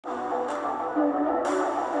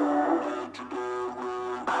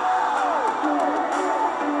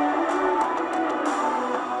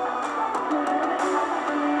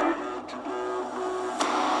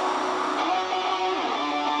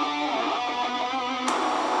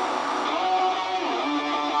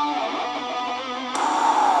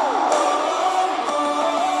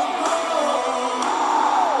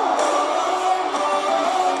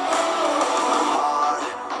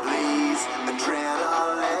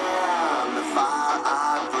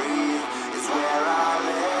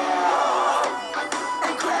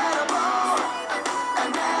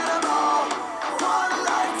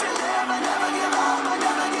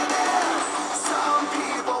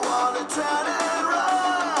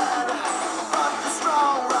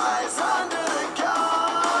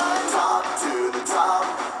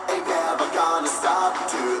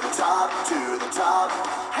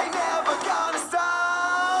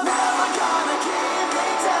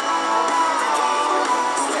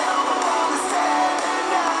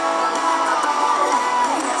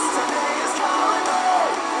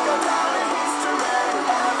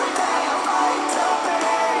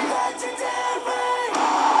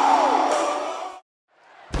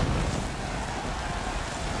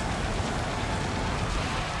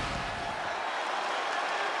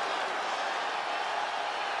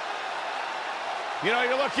You know,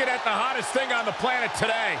 you're looking at the hottest thing on the planet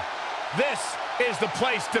today. This is the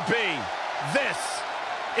place to be. This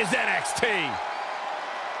is NXT.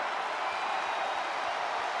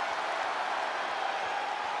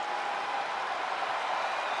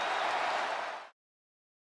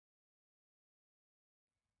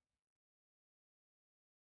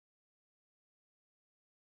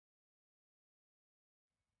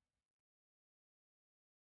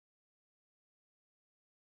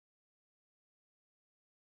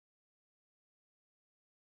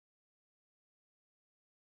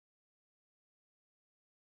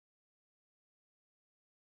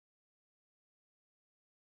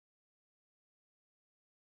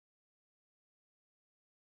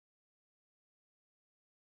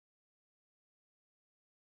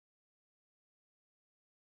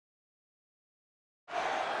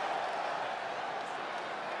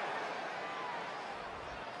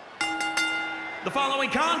 The following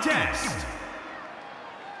contest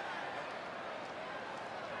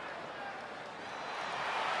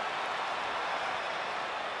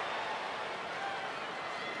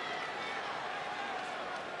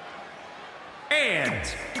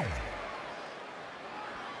and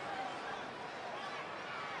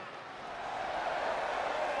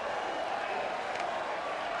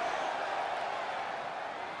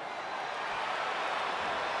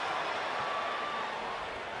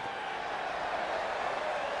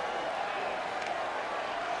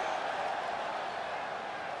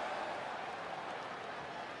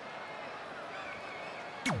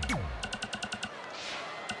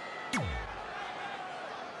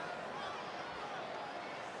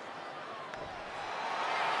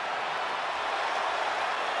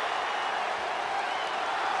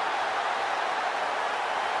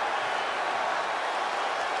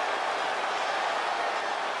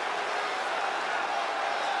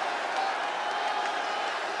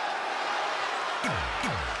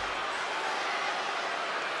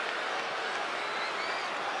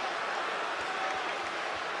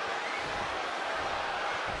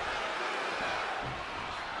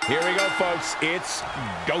here we go, folks. It's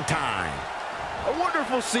go time. I wonder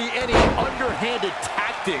if we'll see any underhanded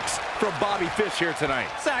tactics from Bobby Fish here tonight.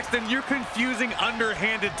 Saxton, you're confusing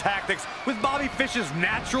underhanded tactics with Bobby Fish's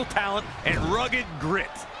natural talent and rugged grit.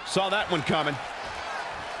 Saw that one coming.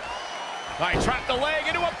 All right, trapped the leg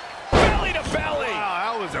into a belly to belly.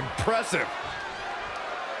 Wow, that was impressive.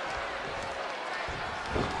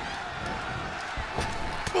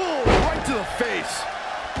 Oh, right to the face.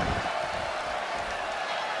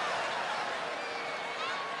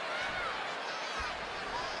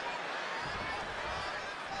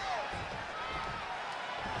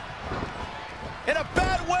 In a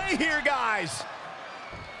bad way here, guys.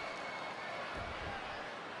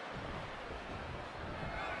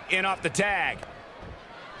 In off the tag.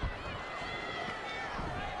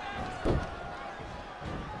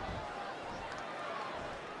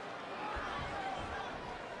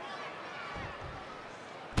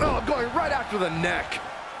 Oh, going right after the neck.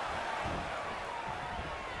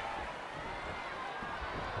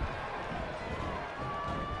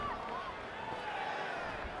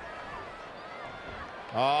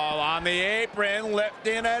 All on the apron,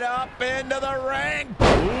 lifting it up into the ring.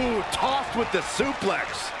 Ooh, tossed with the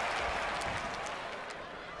suplex.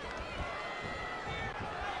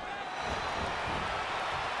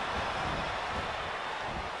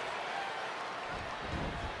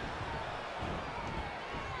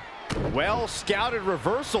 Well scouted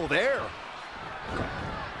reversal there.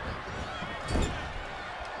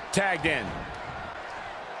 Tagged in.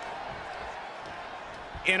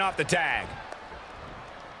 In off the tag.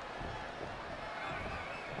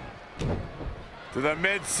 To the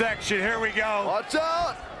midsection, here we go. Watch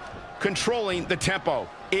out! Controlling the tempo.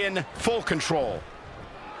 In full control.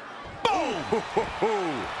 Boom!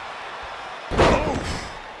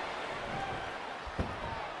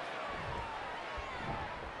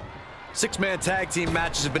 Six-man tag team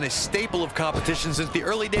matches have been a staple of competition since the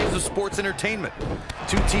early days of sports entertainment.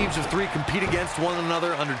 Two teams of three compete against one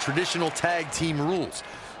another under traditional tag team rules.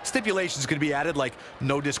 Stipulations could be added like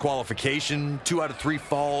no disqualification, 2 out of 3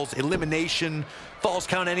 falls, elimination, falls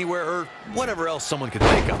count anywhere, or whatever else someone could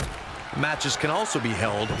think of. Matches can also be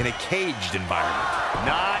held in a caged environment.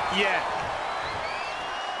 Not yet.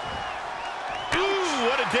 Ooh,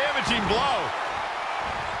 what a damaging blow.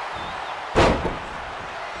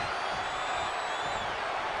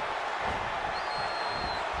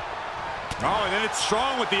 Oh, and then it's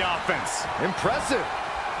strong with the offense. Impressive.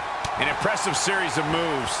 An impressive series of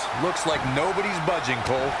moves. Looks like nobody's budging,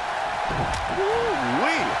 Cole.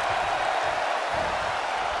 Woo-wee.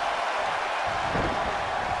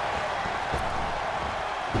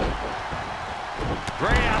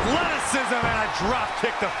 athleticism and a drop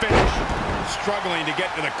kick to finish. Struggling to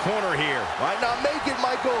get to the corner here. Might not make it,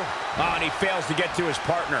 Michael. Oh, and he fails to get to his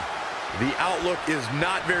partner. The outlook is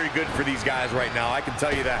not very good for these guys right now, I can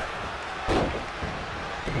tell you that.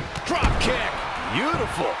 Drop kick.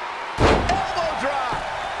 Beautiful. Elbow drop.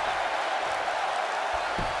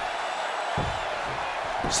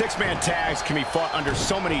 Six-man tags can be fought under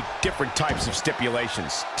so many different types of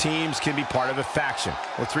stipulations. Teams can be part of a faction,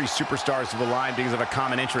 or three superstars of a line because of a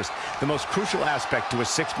common interest. The most crucial aspect to a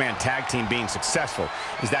six-man tag team being successful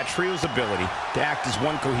is that trio's ability to act as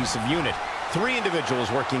one cohesive unit. Three individuals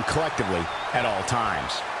working collectively at all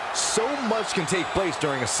times. So much can take place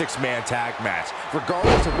during a six-man tag match.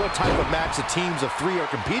 Regardless of what type of match the teams of three are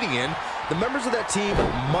competing in, the members of that team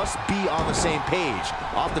must be on the same page.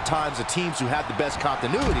 Oftentimes, the teams who have the best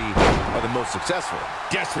continuity are the most successful.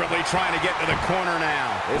 Desperately trying to get to the corner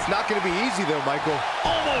now. It's not going to be easy, though, Michael.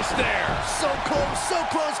 Almost there. So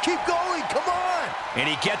close, keep going, come on!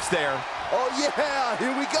 And he gets there. Oh, yeah,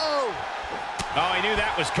 here we go. Oh, he knew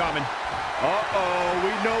that was coming. Uh-oh,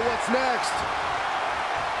 we know what's next.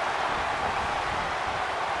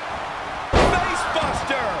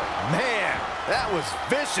 Facebuster! Man, that was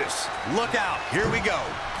vicious. Look out, here we go.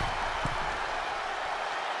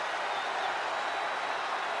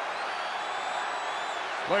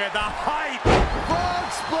 Look at the height.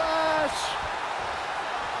 Frog splash.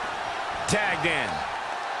 Tagged in.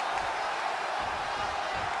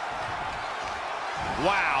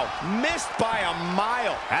 Wow, missed by a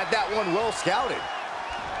mile. Had that one well scouted.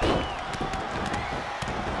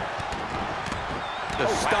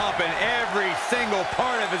 Stomping every single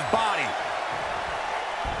part of his body.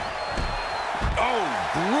 Oh,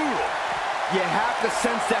 brutal. You have to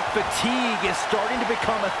sense that fatigue is starting to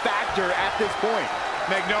become a factor at this point.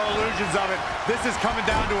 Make no illusions of it. This is coming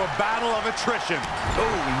down to a battle of attrition.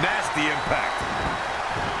 Oh, nasty impact.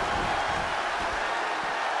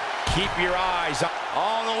 Keep your eyes up.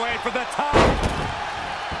 All the way for the top.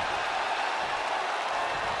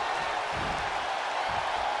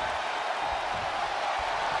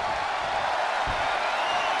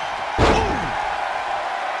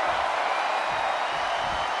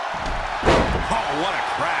 What a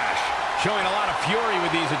crash. Showing a lot of fury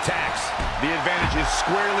with these attacks. The advantage is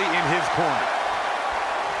squarely in his corner.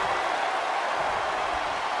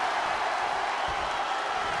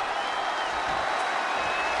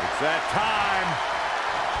 It's that time.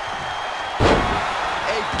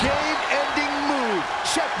 A game-ending move.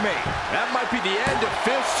 Checkmate. That might be the end of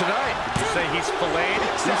Fish tonight. Did you say he's filleted?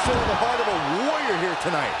 He's showing the heart of a warrior here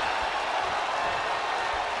tonight.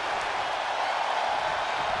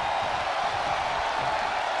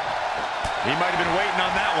 He might have been waiting on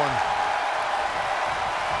that one.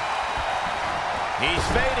 He's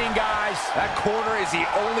fading, guys. That corner is the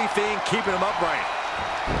only thing keeping him upright.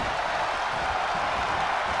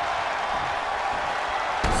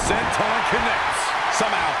 Senton connects.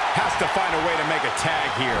 Somehow has to find a way to make a tag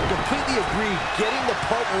here. Completely agree. Getting the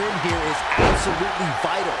partner in here is absolutely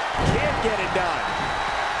vital. Can't get it done.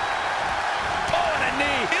 Oh, and a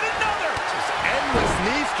knee. And another. Just endless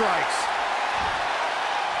knee strikes.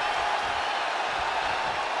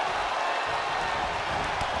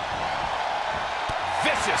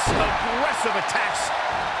 Vicious, aggressive attacks.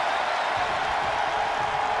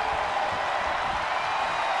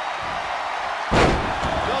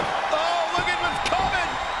 Oh, look at what's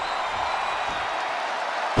coming.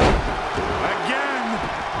 Again.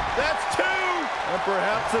 That's two. And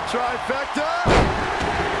perhaps a trifecta.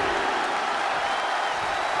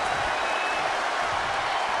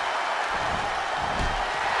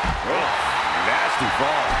 Oh, nasty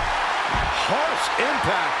fall. Harsh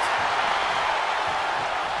impact.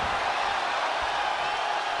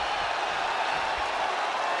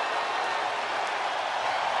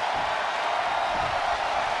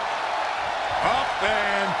 Up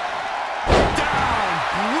and down.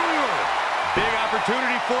 Brutal. Big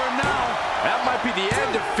opportunity for him now. That might be the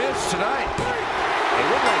end of Fish tonight. A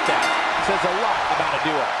win like that says a lot about a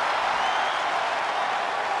duo.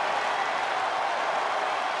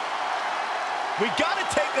 We got to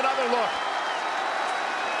take another look.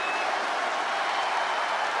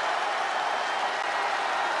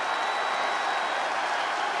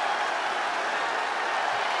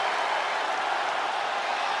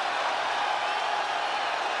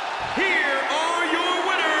 Here are your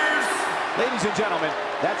winners. Ladies and gentlemen,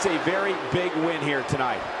 that's a very big win here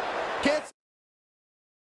tonight. Can't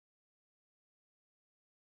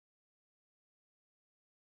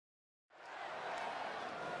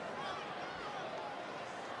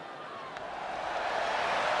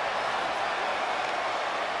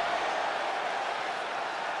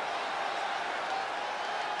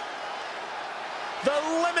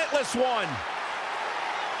limitless one.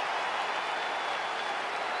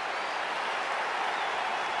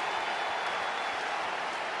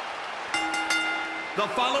 The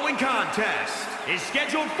following contest is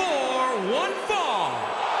scheduled for one fall.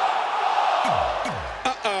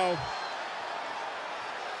 Uh-oh.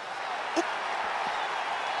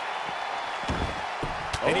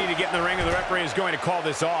 They need to get in the ring, and the referee is going to call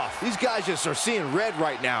this off. These guys just are seeing red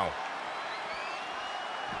right now.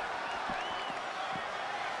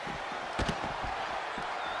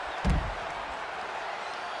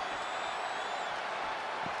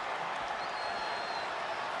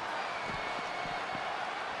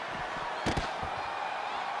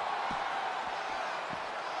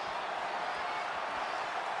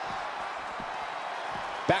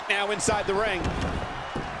 Back now inside the ring.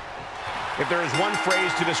 If there is one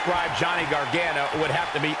phrase to describe Johnny Gargano, it would have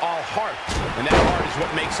to be all heart. And that heart is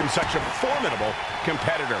what makes him such a formidable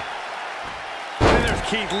competitor. And there's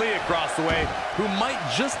Keith Lee across the way, who might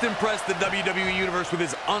just impress the WWE Universe with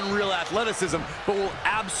his unreal athleticism, but will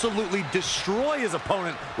absolutely destroy his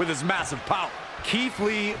opponent with his massive power. Keith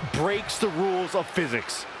Lee breaks the rules of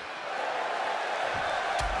physics.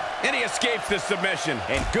 And he escapes the submission.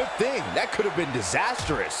 And good thing, that could have been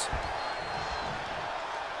disastrous.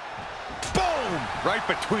 Boom! Right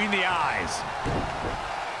between the eyes.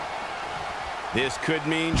 This could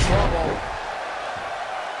mean trouble.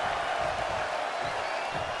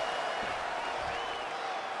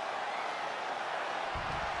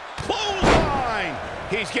 Clothesline!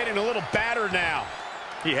 He's getting a little battered now.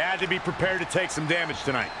 He had to be prepared to take some damage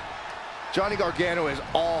tonight. Johnny Gargano is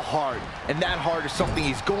all heart, and that heart is something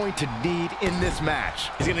he's going to need in this match.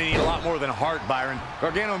 He's going to need a lot more than heart, Byron.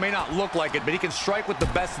 Gargano may not look like it, but he can strike with the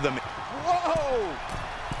best of them. Whoa!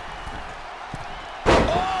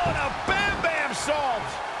 Oh, and a Bam Bam Salt!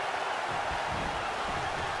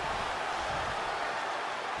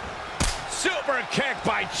 Super kick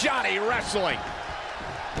by Johnny Wrestling.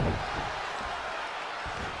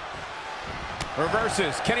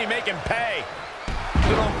 Reverses. Can he make him pay?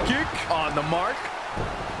 Little kick on the mark.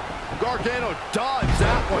 Gargano dodged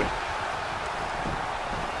that one.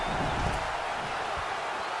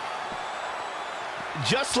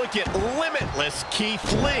 Just look at limitless Keith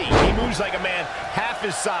Lee. He moves like a man half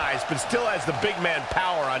his size, but still has the big man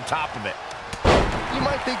power on top of it. You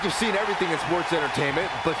might think you've seen everything in sports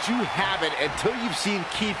entertainment, but you haven't until you've seen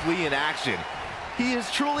Keith Lee in action. He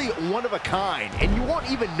is truly one of a kind, and you won't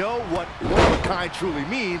even know what one of a kind truly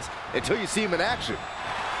means until you see him in action.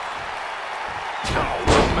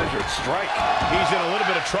 Well-measured strike. He's in a little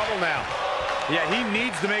bit of trouble now. Yeah, he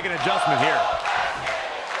needs to make an adjustment here.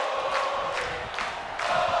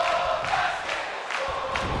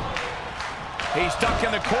 He's stuck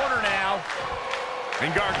in the corner now.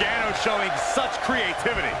 And Gargano showing such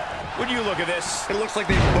creativity. When you look at this, It looks like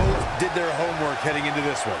they both did their homework heading into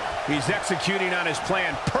this one. he's executing on his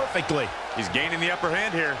plan perfectly. He's gaining the upper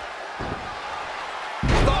hand here.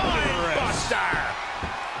 Buster!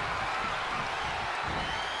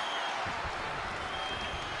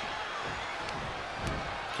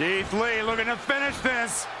 Keith Lee looking to finish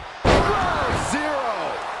this.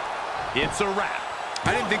 Zero. It's a wrap.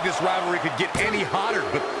 I didn't think this rivalry could get any hotter,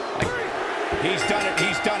 but He's done it.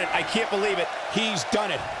 He's done it. I can't believe it. He's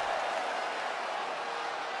done it.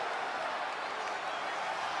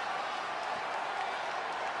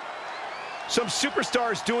 Some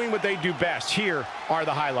superstars doing what they do best. Here are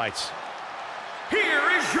the highlights. Here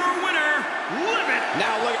is your winner,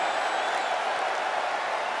 Now look at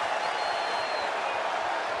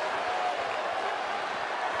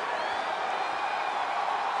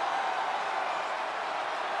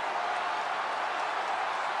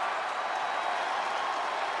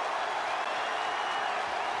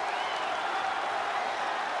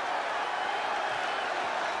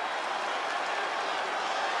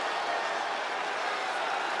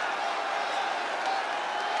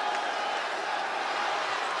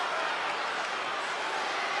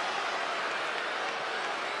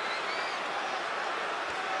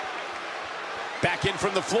back in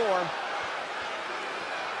from the floor.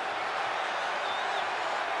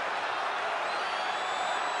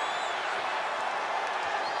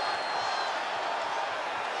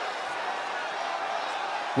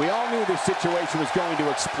 We all knew this situation was going to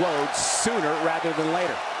explode sooner rather than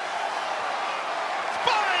later.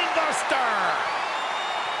 Spinebuster!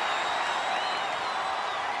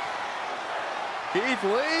 Keith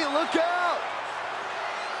Lee, look out!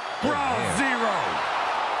 Ground zero.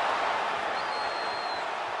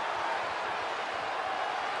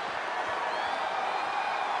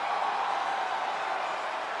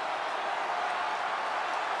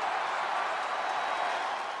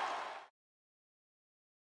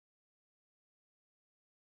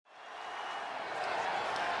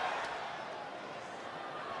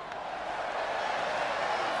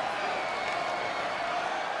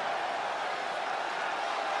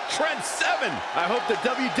 Trent Seven. I hope the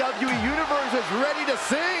WWE Universe is ready to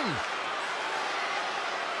sing.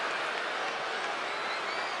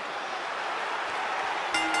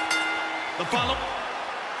 The follow.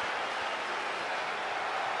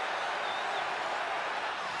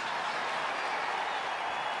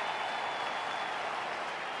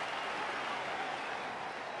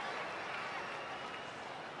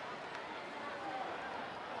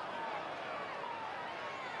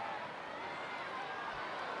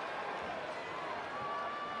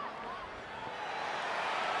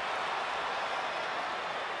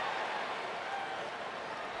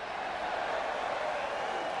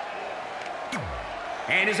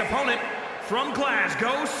 And his opponent from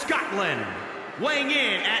Glasgow, Scotland, weighing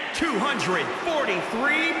in at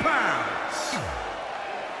 243 pounds.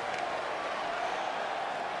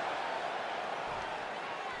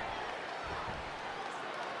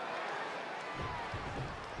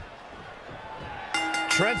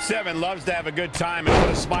 Trent Seven loves to have a good time and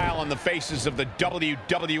put a smile on the faces of the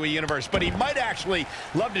WWE Universe, but he might actually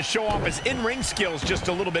love to show off his in-ring skills just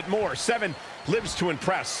a little bit more. Seven lives to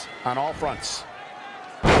impress on all fronts.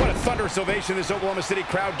 What a thunderous ovation this Oklahoma City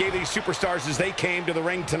crowd gave these superstars as they came to the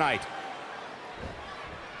ring tonight.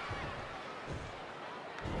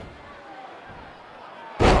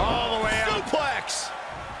 All the way out. Suplex.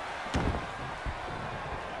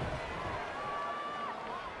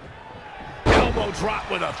 Elbow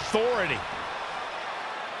drop with authority.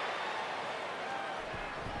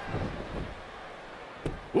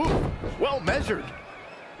 Ooh, well measured.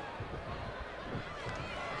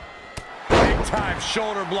 Time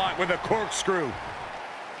shoulder block with a corkscrew.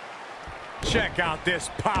 Check out this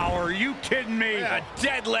power. Are you kidding me? A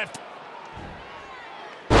deadlift.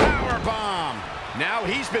 Power bomb. Now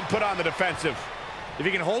he's been put on the defensive. If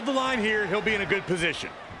he can hold the line here, he'll be in a good position.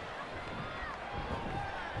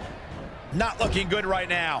 Not looking good right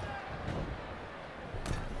now.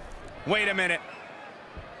 Wait a minute.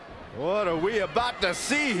 What are we about to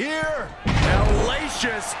see here?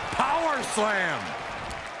 Hellacious power slam.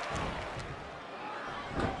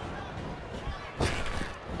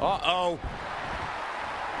 Uh-oh.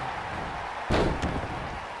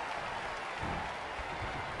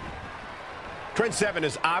 Trent Seven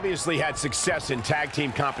has obviously had success in tag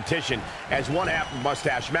team competition as one half of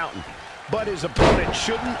Mustache Mountain, but his opponent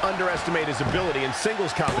shouldn't underestimate his ability in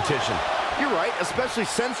singles competition. You're right, especially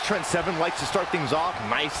since Trent Seven likes to start things off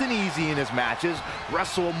nice and easy in his matches,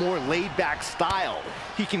 wrestle a more laid-back style.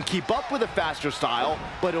 He can keep up with a faster style,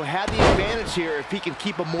 but he'll have the advantage here if he can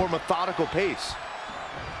keep a more methodical pace.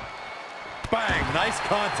 Bang, nice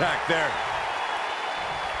contact there.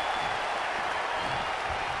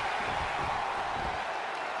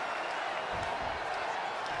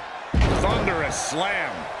 Thunderous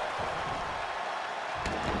slam.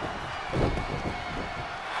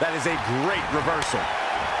 That is a great reversal.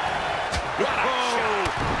 What a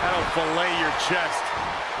shot. That'll fillet your chest.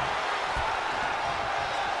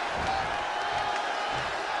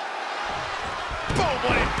 Boom,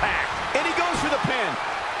 what impact. And he goes for the pin.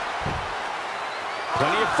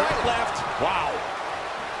 Plenty of fight left. Wow.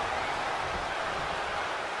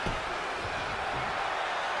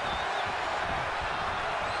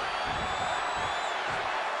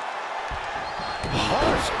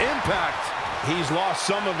 Harsh impact. He's lost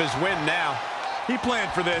some of his wind now. He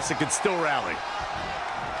planned for this and could still rally.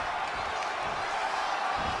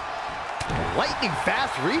 Lightning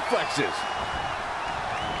fast reflexes.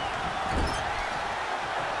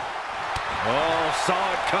 Oh,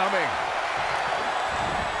 saw it coming.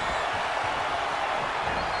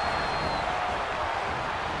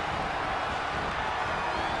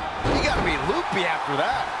 You gotta be loopy after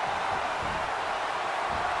that.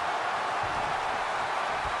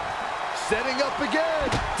 Setting up again.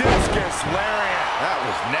 Discus lariat. That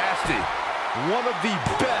was nasty. One of the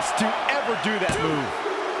best to ever do that move.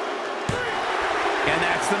 And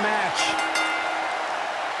that's the match.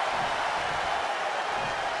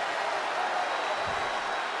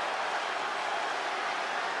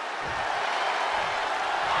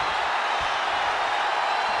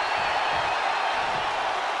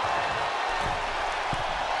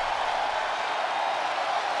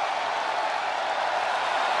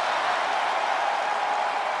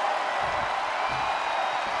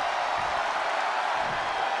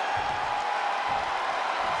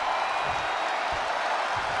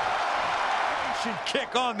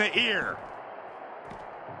 Kick on the ear.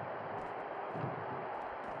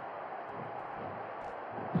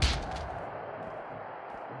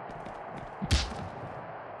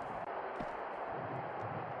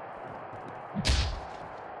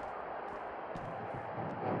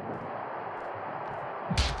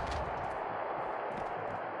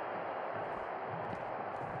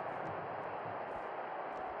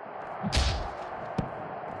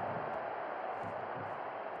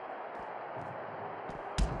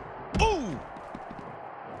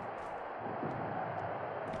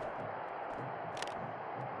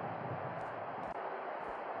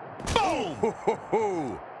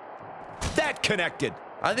 Ooh. That connected.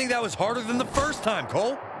 I think that was harder than the first time,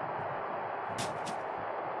 Cole.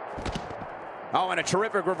 Oh, and a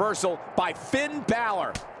terrific reversal by Finn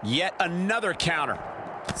Balor. Yet another counter.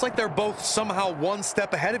 It's like they're both somehow one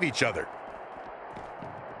step ahead of each other.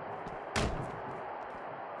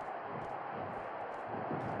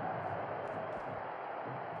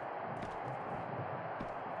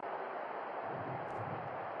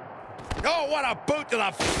 Oh, what a boot to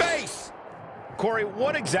the face! Corey,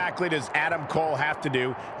 what exactly does Adam Cole have to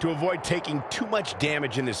do to avoid taking too much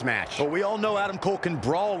damage in this match? Well, we all know Adam Cole can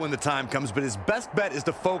brawl when the time comes, but his best bet is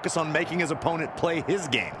to focus on making his opponent play his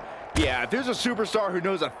game. Yeah, if there's a superstar who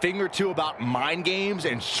knows a thing or two about mind games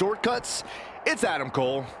and shortcuts, it's Adam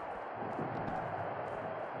Cole.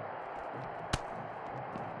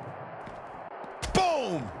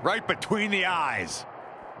 Boom! Right between the eyes.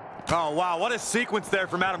 Oh, wow, what a sequence there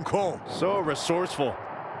from Adam Cole. So resourceful.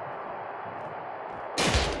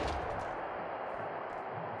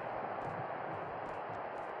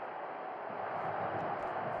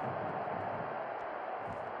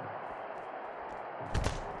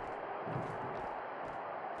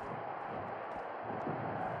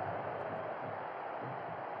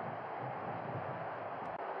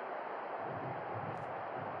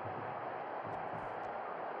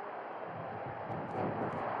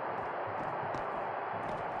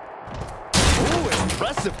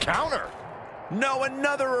 Impressive counter. No,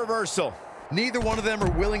 another reversal. Neither one of them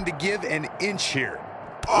are willing to give an inch here.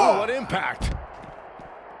 Oh, what impact.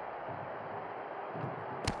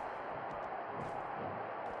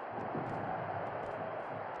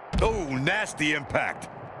 Oh, nasty impact.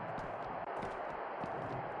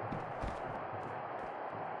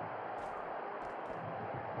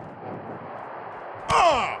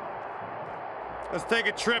 Let's take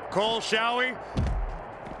a trip, Cole, shall we?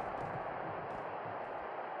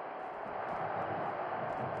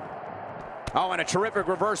 Oh, and a terrific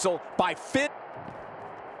reversal by Finn.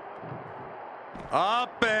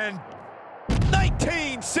 Up and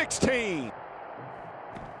 19-16.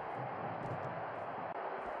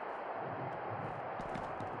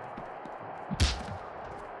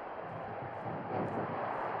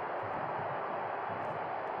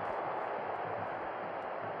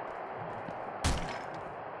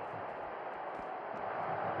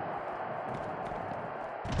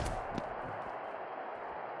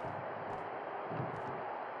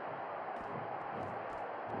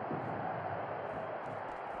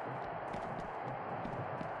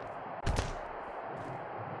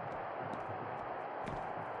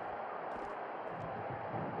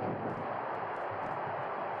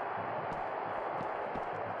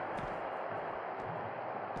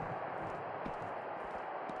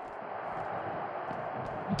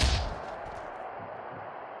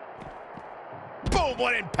 Boom,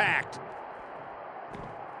 what impact.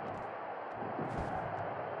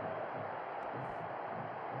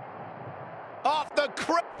 Off the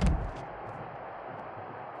crib.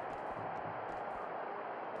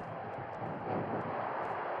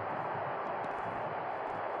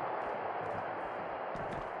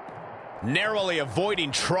 Narrowly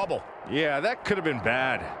avoiding trouble. Yeah, that could have been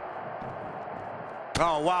bad.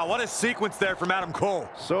 oh, wow, what a sequence there from Adam Cole.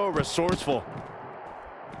 So resourceful.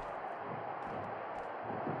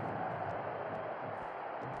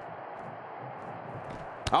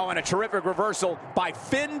 Oh, and a terrific reversal by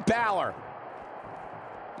Finn Balor.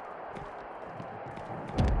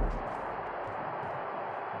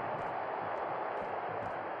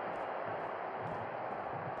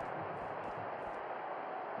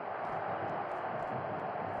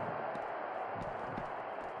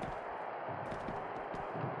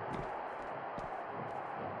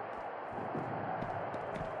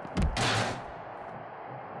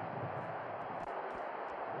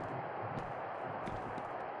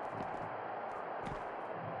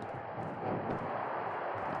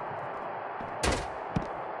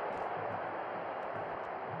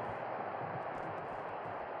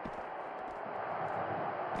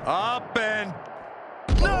 Up and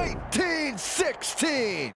 19-16.